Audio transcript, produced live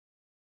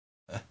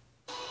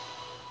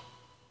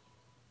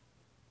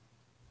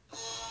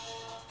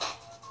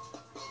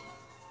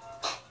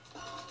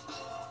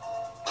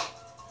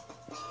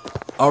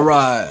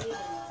Alright.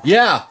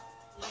 Yeah.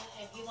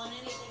 If you want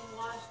anything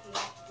washed, you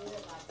have to do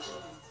it like 2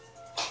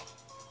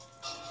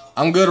 months.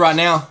 I'm good right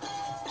now.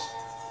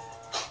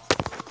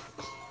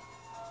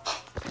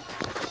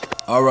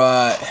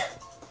 Alright.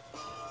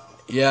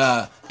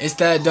 Yeah. It's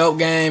that dope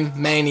game,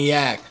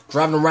 Maniac.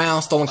 Driving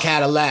around, stolen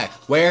Cadillac.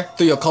 Where?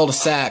 Through your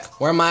cul-de-sac.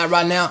 Where am I at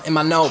right now? In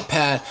my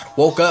notepad.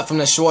 Woke up from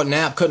the short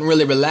nap, couldn't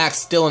really relax.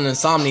 Still an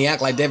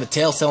insomniac like David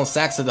Tale selling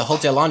sacks at the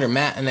hotel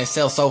laundromat, and they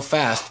sell so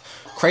fast.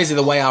 Crazy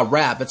the way I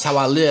rap, it's how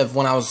I lived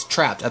when I was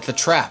trapped at the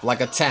trap, like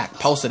attack.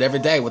 Posted every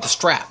day with a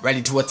strap,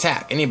 ready to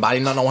attack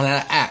anybody not knowing how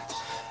to act.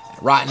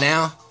 Right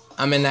now,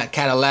 I'm in that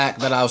Cadillac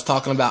that I was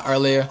talking about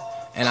earlier,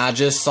 and I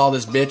just saw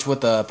this bitch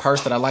with a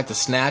purse that I'd like to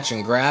snatch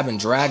and grab and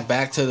drag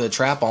back to the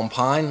trap on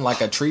Pine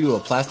like a tree to a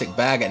plastic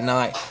bag at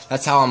night.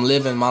 That's how I'm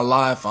living my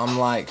life. I'm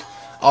like,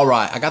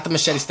 alright, I got the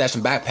machete stashed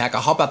in backpack. I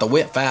hop out the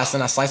whip fast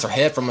and I slice her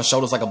head from my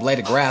shoulders like a blade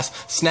of grass.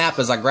 Snap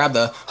as I grab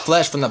the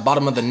flesh from the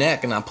bottom of the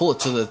neck and I pull it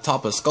to the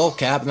top of the skull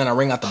cap, and then I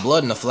wring out the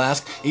blood in the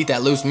flask, eat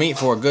that loose meat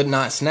for a good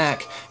night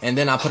snack, and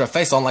then I put her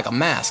face on like a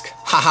mask.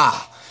 Ha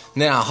ha!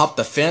 And then I hop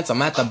the fence,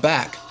 I'm at the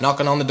back,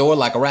 knocking on the door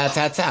like a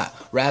rat-tat-tat,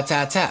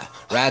 rat-tat-tat,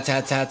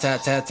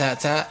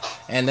 rat-tat-tat-tat-tat-tat-tat,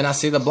 and then I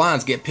see the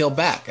blinds get peeled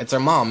back. It's her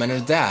mom and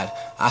her dad.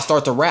 I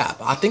start to rap.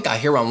 I think I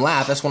hear them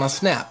laugh. That's when I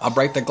snap. I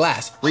break the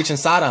glass, reach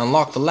inside, I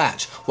unlock the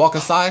latch, walk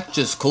inside,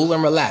 just cool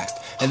and relaxed,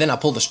 and then I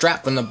pull the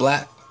strap from the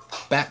black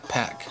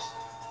backpack,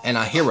 and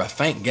I hear a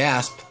faint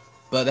gasp.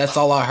 But that's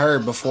all I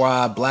heard before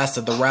I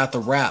blasted the wrath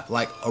of rap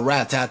like a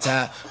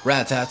rat-tat-tat,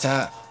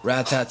 rat-tat-tat,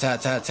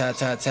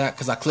 rat-tat-tat-tat-tat-tat-tat,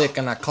 cause I click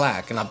and I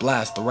clack and I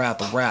blast the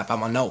wrath of rap out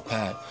my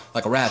notepad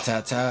like a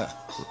rat-tat-tat.